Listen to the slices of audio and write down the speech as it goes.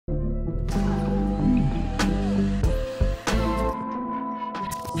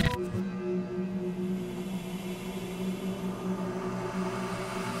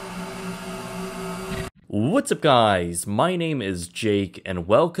What's up guys, my name is Jake and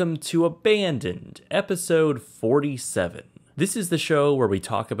welcome to Abandoned, episode 47. This is the show where we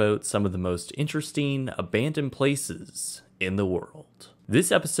talk about some of the most interesting abandoned places in the world.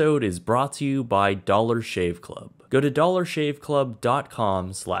 This episode is brought to you by Dollar Shave Club. Go to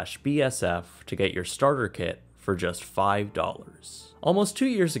dollarshaveclub.com/BSF to get your starter kit for just $5. Almost 2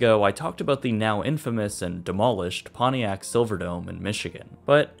 years ago, I talked about the now infamous and demolished Pontiac Silverdome in Michigan.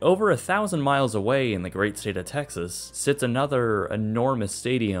 But over 1,000 miles away in the great state of Texas sits another enormous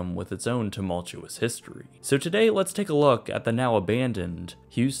stadium with its own tumultuous history. So today, let's take a look at the now abandoned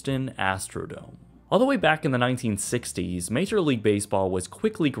Houston Astrodome. All the way back in the 1960s, Major League Baseball was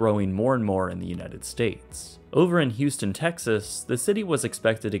quickly growing more and more in the United States. Over in Houston, Texas, the city was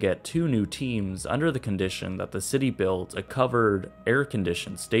expected to get 2 new teams under the condition that the city built a covered,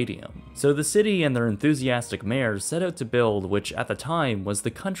 air-conditioned stadium. So the city and their enthusiastic mayors set out to build which at the time was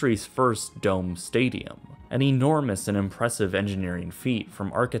the country's first dome stadium. An enormous and impressive engineering feat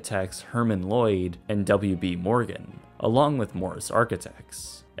from architects Herman Lloyd and W.B. Morgan, along with Morris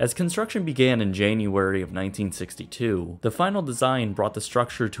Architects. As construction began in January of 1962, the final design brought the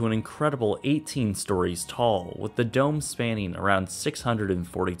structure to an incredible 18 stories tall, with the dome spanning around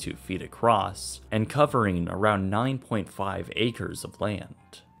 642 feet across and covering around 9.5 acres of land.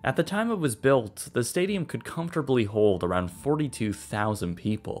 At the time it was built, the stadium could comfortably hold around 42,000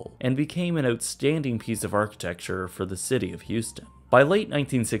 people and became an outstanding piece of architecture for the city of Houston. By late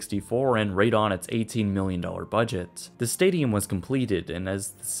 1964 and right on its $18 million budget, the stadium was completed, and as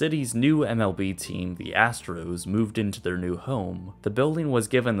the city's new MLB team, the Astros, moved into their new home, the building was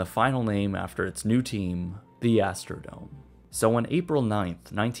given the final name after its new team, the Astrodome. So on April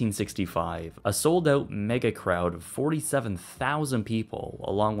 9th, 1965, a sold-out mega crowd of 47,000 people,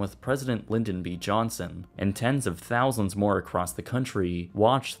 along with President Lyndon B. Johnson, and tens of thousands more across the country,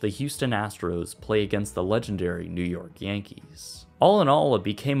 watched the Houston Astros play against the legendary New York Yankees. All in all, it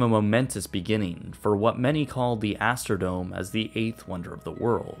became a momentous beginning for what many called the Astrodome as the 8th wonder of the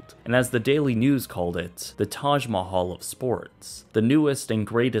world, and as the Daily News called it, the Taj Mahal of sports, the newest and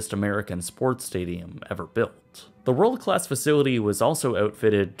greatest American sports stadium ever built. The world-class facility was also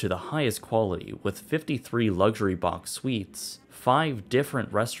outfitted to the highest quality with 53 luxury box suites, 5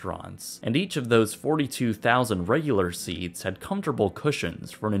 different restaurants, and each of those 42,000 regular seats had comfortable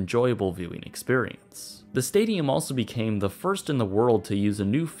cushions for an enjoyable viewing experience. The stadium also became the first in the world to use a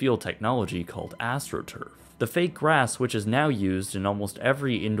new field technology called AstroTurf, the fake grass which is now used in almost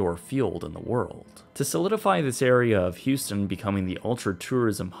every indoor field in the world. To solidify this area of Houston becoming the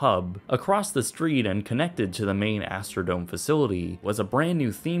ultra-tourism hub, across the street and connected to the main Astrodome facility was a brand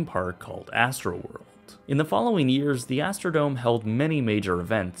new theme park called Astroworld. In the following years, the Astrodome held many major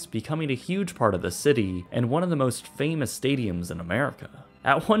events, becoming a huge part of the city and one of the most famous stadiums in America.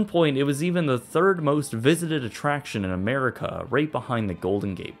 At one point, it was even the 3rd most visited attraction in America, right behind the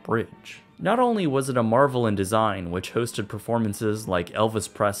Golden Gate Bridge. Not only was it a marvel in design, which hosted performances like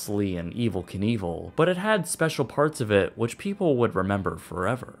Elvis Presley and Evel Knievel, but it had special parts of it which people would remember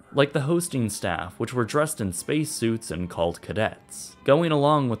forever. Like the hosting staff, which were dressed in spacesuits and called cadets, going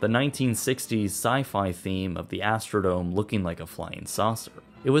along with the 1960s sci-fi theme of the Astrodome looking like a flying saucer.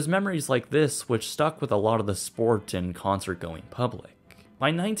 It was memories like this which stuck with a lot of the sport and concert-going public. By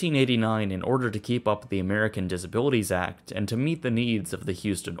 1989, in order to keep up with the American Disabilities Act and to meet the needs of the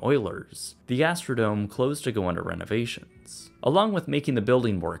Houston Oilers, the Astrodome closed to go under renovations. Along with making the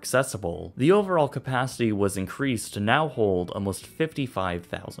building more accessible, the overall capacity was increased to now hold almost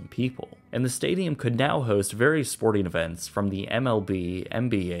 55,000 people, and the stadium could now host various sporting events from the MLB,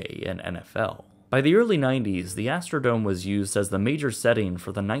 NBA, and NFL. By the early 90s, the Astrodome was used as the major setting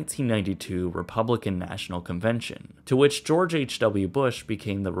for the 1992 Republican National Convention, to which George H.W. Bush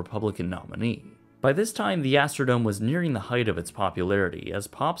became the Republican nominee. By this time, the Astrodome was nearing the height of its popularity as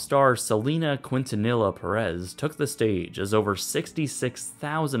pop star Selena Quintanilla Perez took the stage as over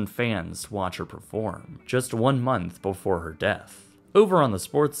 66,000 fans watched her perform, just 1 month before her death. Over on the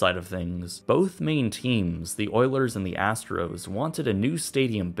sports side of things, both main teams, the Oilers and the Astros, wanted a new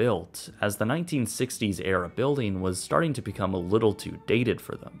stadium built, as the 1960s era building was starting to become a little too dated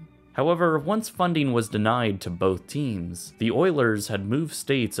for them. However, once funding was denied to both teams, the Oilers had moved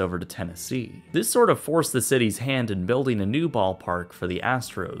states over to Tennessee. This sort of forced the city's hand in building a new ballpark for the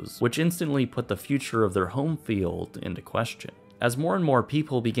Astros, which instantly put the future of their home field into question. As more and more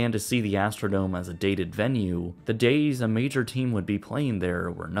people began to see the Astrodome as a dated venue, the days a major team would be playing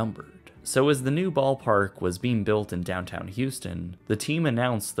there were numbered. So as the new ballpark was being built in downtown Houston, the team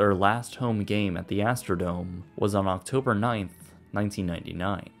announced their last home game at the Astrodome was on October 9th,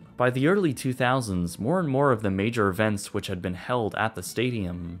 1999. By the early 2000s, more and more of the major events which had been held at the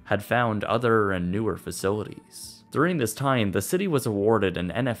stadium had found other and newer facilities. During this time, the city was awarded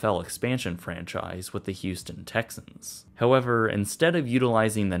an NFL expansion franchise with the Houston Texans. However, instead of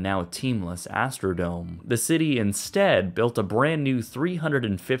utilizing the now teamless Astrodome, the city instead built a brand new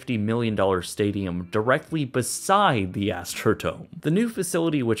 $350 million stadium directly beside the Astrodome. The new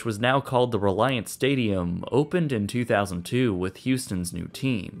facility, which was now called the Reliant Stadium, opened in 2002 with Houston's new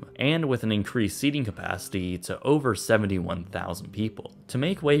team, and with an increased seating capacity to over 71,000 people. To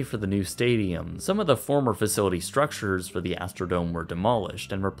make way for the new stadium, some of the former facility structures for the Astrodome were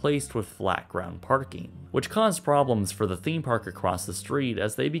demolished and replaced with flat ground parking, which caused problems for the theme park across the street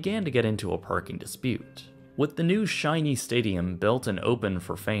as they began to get into a parking dispute. With the new shiny stadium built and open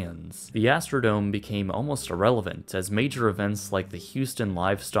for fans, the Astrodome became almost irrelevant as major events like the Houston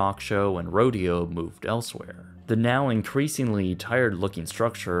Livestock Show and Rodeo moved elsewhere. The now increasingly tired-looking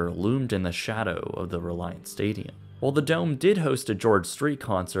structure loomed in the shadow of the Reliant Stadium. While the Dome did host a George Strait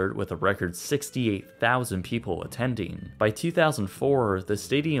concert with a record 68,000 people attending, by 2004 the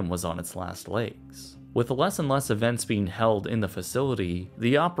stadium was on its last legs. With less and less events being held in the facility,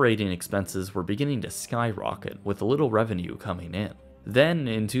 the operating expenses were beginning to skyrocket with little revenue coming in. Then,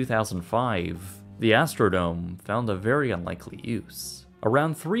 in 2005, the Astrodome found a very unlikely use.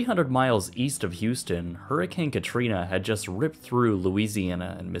 Around 300 miles east of Houston, Hurricane Katrina had just ripped through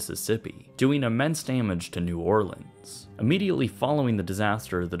Louisiana and Mississippi, doing immense damage to New Orleans. Immediately following the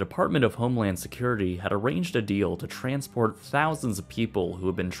disaster, the Department of Homeland Security had arranged a deal to transport thousands of people who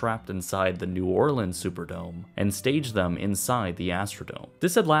had been trapped inside the New Orleans Superdome and stage them inside the Astrodome.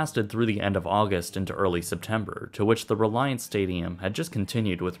 This had lasted through the end of August into early September, to which the Reliant Stadium had just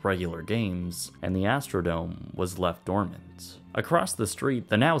continued with regular games, and the Astrodome was left dormant. Across the street,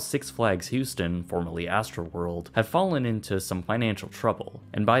 the now Six Flags Houston, formerly Astroworld, had fallen into some financial trouble,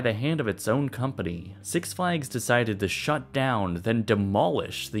 and by the hand of its own company, Six Flags decided to shut down, then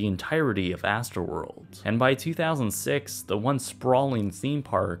demolish the entirety of Astroworld. And by 2006, the once sprawling theme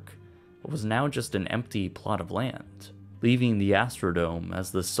park was now just an empty plot of land, leaving the Astrodome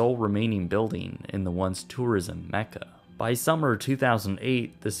as the sole remaining building in the once tourism mecca. By summer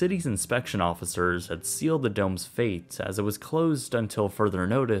 2008, the city's inspection officers had sealed the dome's fate as it was closed until further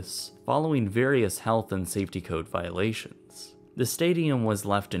notice, following various health and safety code violations. The stadium was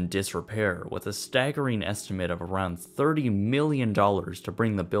left in disrepair, with a staggering estimate of around $30 million to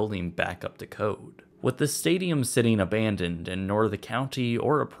bring the building back up to code. With the stadium sitting abandoned and nor the county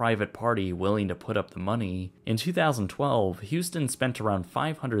or a private party willing to put up the money, in 2012, Houston spent around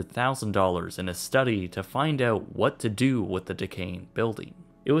 $500,000 in a study to find out what to do with the decaying building.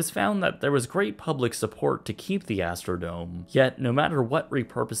 It was found that there was great public support to keep the Astrodome, yet no matter what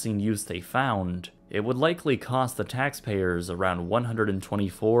repurposing use they found, it would likely cost the taxpayers around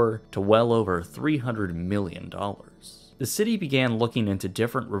 $124 to well over $300 million. The city began looking into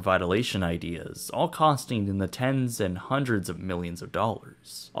different revitalization ideas, all costing in the tens and hundreds of millions of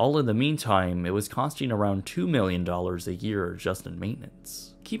dollars. All in the meantime, it was costing around $2 million a year just in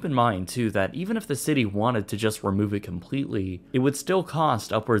maintenance. Keep in mind, too, that even if the city wanted to just remove it completely, it would still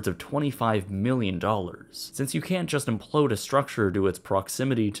cost upwards of $25 million, since you can't just implode a structure due to its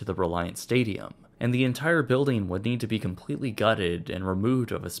proximity to the Reliant Stadium, and the entire building would need to be completely gutted and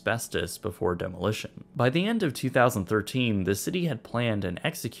removed of asbestos before demolition. By the end of 2013, the city had planned and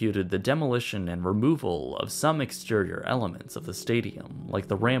executed the demolition and removal of some exterior elements of the stadium, like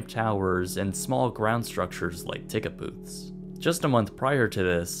the ramp towers and small ground structures like ticket booths. Just a month prior to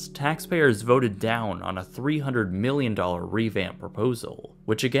this, taxpayers voted down on a $300 million revamp proposal,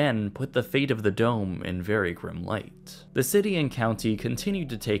 which again put the fate of the dome in very grim light. The city and county continued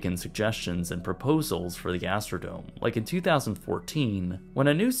to take in suggestions and proposals for the Astrodome, like in 2014, when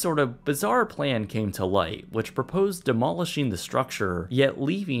a new sort of bizarre plan came to light, which proposed demolishing the structure, yet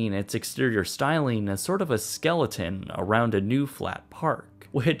leaving its exterior styling as sort of a skeleton around a new flat park,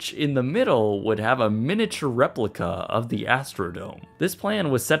 which in the middle would have a miniature replica of the Astrodome. This plan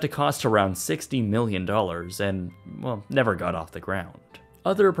was set to cost around $60 million and, well, never got off the ground.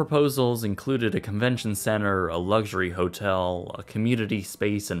 Other proposals included a convention center, a luxury hotel, a community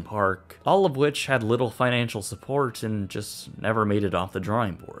space and park, all of which had little financial support and just never made it off the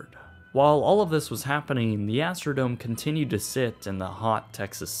drawing board. While all of this was happening, the Astrodome continued to sit in the hot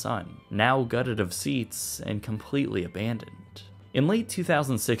Texas sun, now gutted of seats and completely abandoned. In late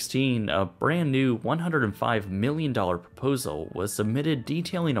 2016, a brand new $105 million proposal was submitted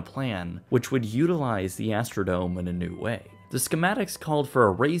detailing a plan which would utilize the Astrodome in a new way. The schematics called for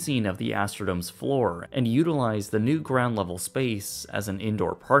a raising of the Astrodome's floor and utilized the new ground level space as an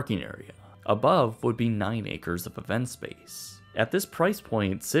indoor parking area. Above would be 9 acres of event space. At this price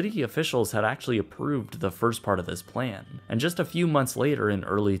point, city officials had actually approved the first part of this plan, and just a few months later in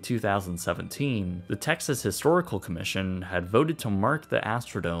early 2017, the Texas Historical Commission had voted to mark the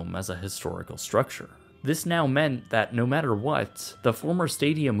Astrodome as a historical structure. This now meant that no matter what, the former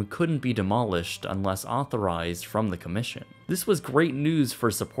stadium couldn't be demolished unless authorized from the commission. This was great news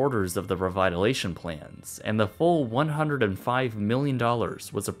for supporters of the revitalization plans, and the full $105 million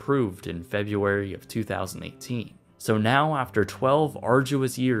was approved in February of 2018. So now, after 12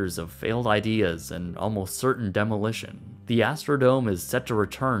 arduous years of failed ideas and almost certain demolition, the Astrodome is set to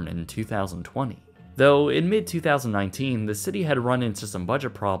return in 2020. Though in mid-2019, the city had run into some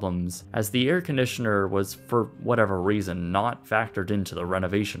budget problems as the air conditioner was, for whatever reason, not factored into the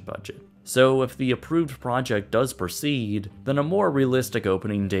renovation budget. So if the approved project does proceed, then a more realistic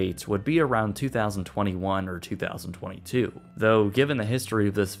opening date would be around 2021 or 2022, though given the history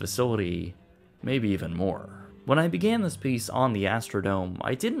of this facility, maybe even more. When I began this piece on the Astrodome,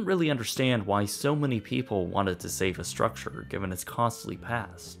 I didn't really understand why so many people wanted to save a structure given its costly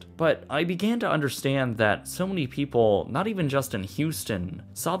past. But I began to understand that so many people, not even just in Houston,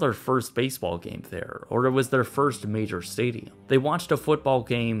 saw their first baseball game there, or it was their first major stadium. They watched a football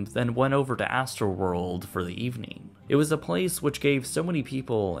game, then went over to Astroworld for the evening. It was a place which gave so many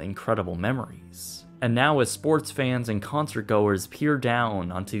people incredible memories. And now as sports fans and concert goers peer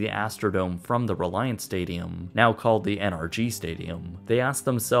down onto the Astrodome from the Reliance Stadium, now called the NRG Stadium, they ask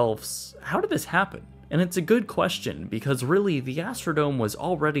themselves, how did this happen? And it's a good question, because really the Astrodome was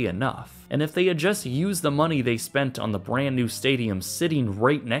already enough, and if they had just used the money they spent on the brand new stadium sitting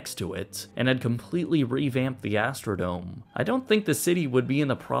right next to it, and had completely revamped the Astrodome, I don't think the city would be in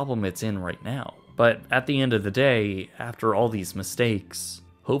the problem it's in right now. But at the end of the day, after all these mistakes,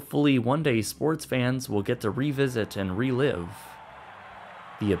 hopefully one day sports fans will get to revisit and relive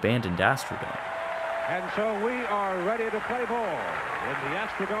the abandoned Astrodome. And so we are ready to play ball in the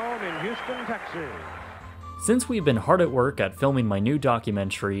Astrodome in Houston, Texas. Since we've been hard at work at filming my new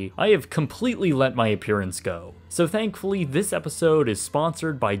documentary, I have completely let my appearance go. So thankfully, this episode is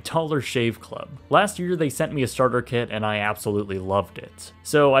sponsored by Dollar Shave Club. Last year they sent me a starter kit and I absolutely loved it.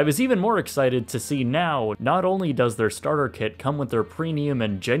 So I was even more excited to see now, not only does their starter kit come with their premium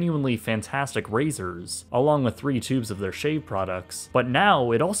and genuinely fantastic razors, along with 3 tubes of their shave products, but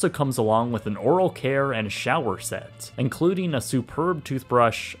now it also comes along with an oral care and shower set, including a superb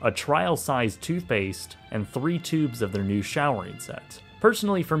toothbrush, a trial-sized toothpaste, and 3 tubes of their new showering set.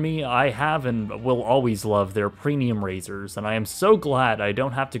 Personally for me, I have and will always love their premium razors, and I am so glad I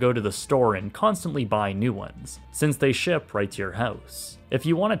don't have to go to the store and constantly buy new ones, since they ship right to your house. If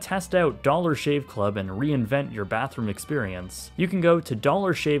you want to test out Dollar Shave Club and reinvent your bathroom experience, you can go to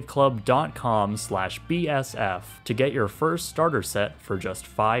dollarshaveclub.com/BSF to get your first starter set for just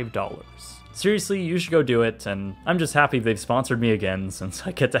 $5. Seriously, you should go do it, and I'm just happy they've sponsored me again since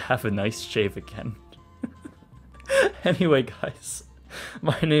I get to have a nice shave again. Anyway, guys,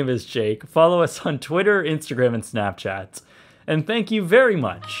 my name is Jake. Follow us on Twitter, Instagram, and Snapchat. And thank you very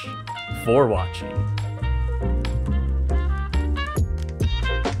much for watching.